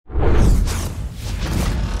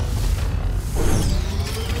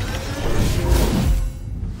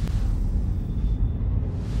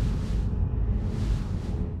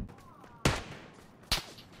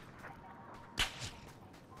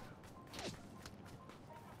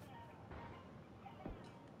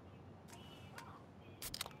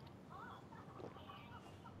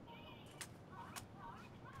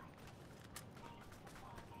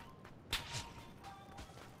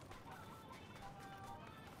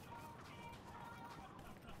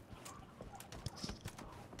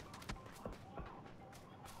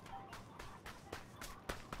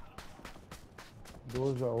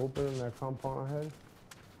Doors are open in that compound ahead.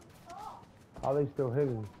 Are they still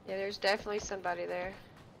hidden? Yeah, there's definitely somebody there.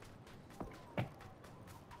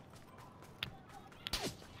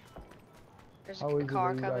 There's How a is it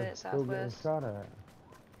car that you coming guys at still getting Southwest. shot at?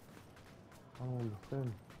 I don't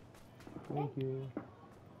understand. Thank you.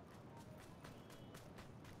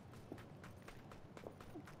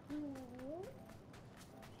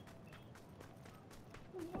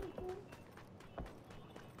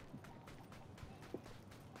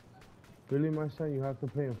 Really, my son, you have to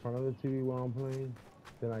play in front of the TV while I'm playing?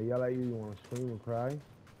 Then I yell at you, you want to scream and cry?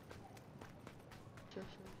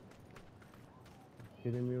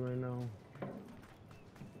 Kidding me right now?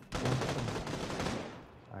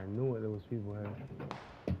 I knew it, there was people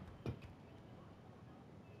here.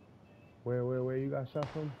 Where you got shot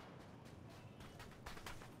from?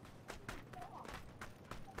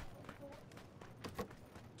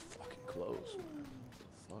 Fucking close.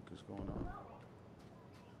 What the fuck is going on?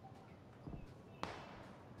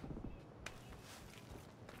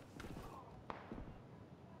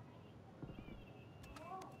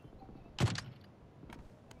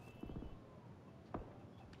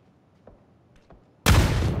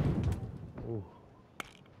 Ooh.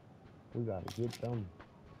 We gotta get them.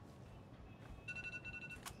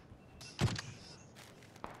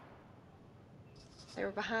 They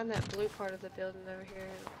were behind that blue part of the building over here.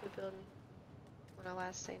 The building when I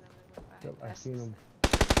last seen them. They went Yep, I past seen us. them.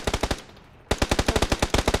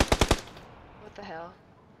 What the hell?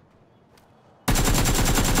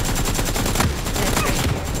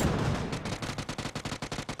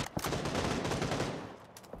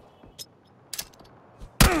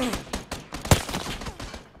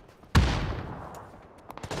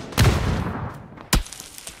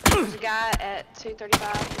 There's a guy at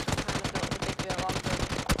 235 behind the big long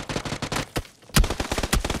building.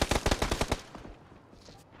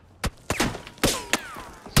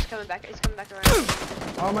 He's coming back around.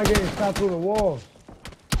 How am I getting shot through the walls?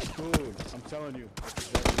 Dude, I'm telling you.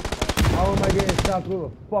 How am I getting shot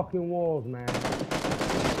through the fucking walls, man? Correct,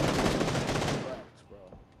 bro.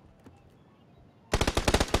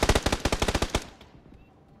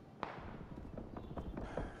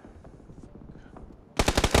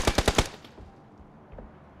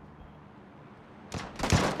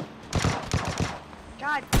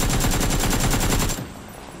 God.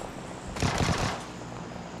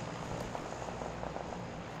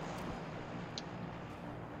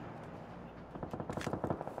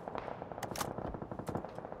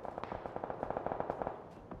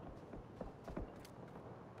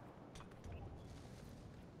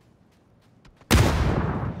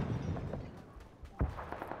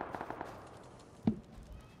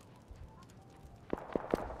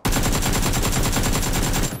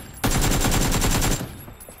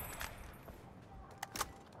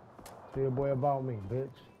 Say your boy about me, bitch.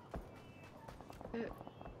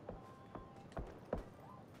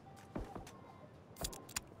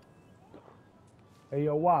 Hey,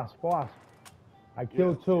 yo, Wasp. I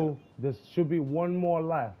killed two. There should be one more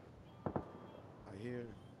left. I hear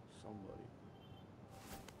somebody.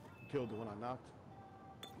 Killed the one I knocked?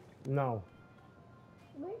 No.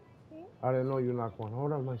 I didn't know you knocked one.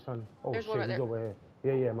 Hold on, my son. Oh, There's shit, one right he's there. over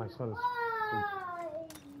here. Yeah, my son is...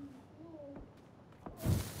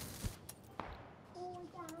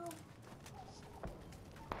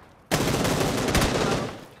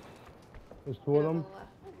 There's two of them.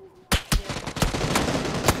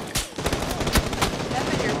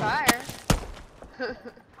 Definitely your fire.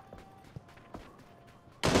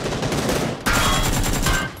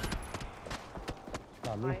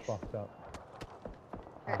 Got me Nice. fucked up.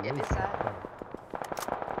 Here, Got get me this fucked side. up.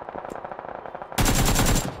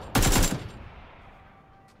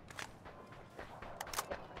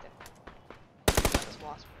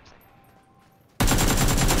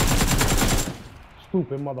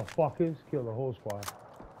 Stupid motherfuckers. Kill the whole squad.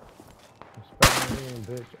 Respect my name,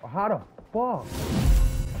 bitch. How the fuck?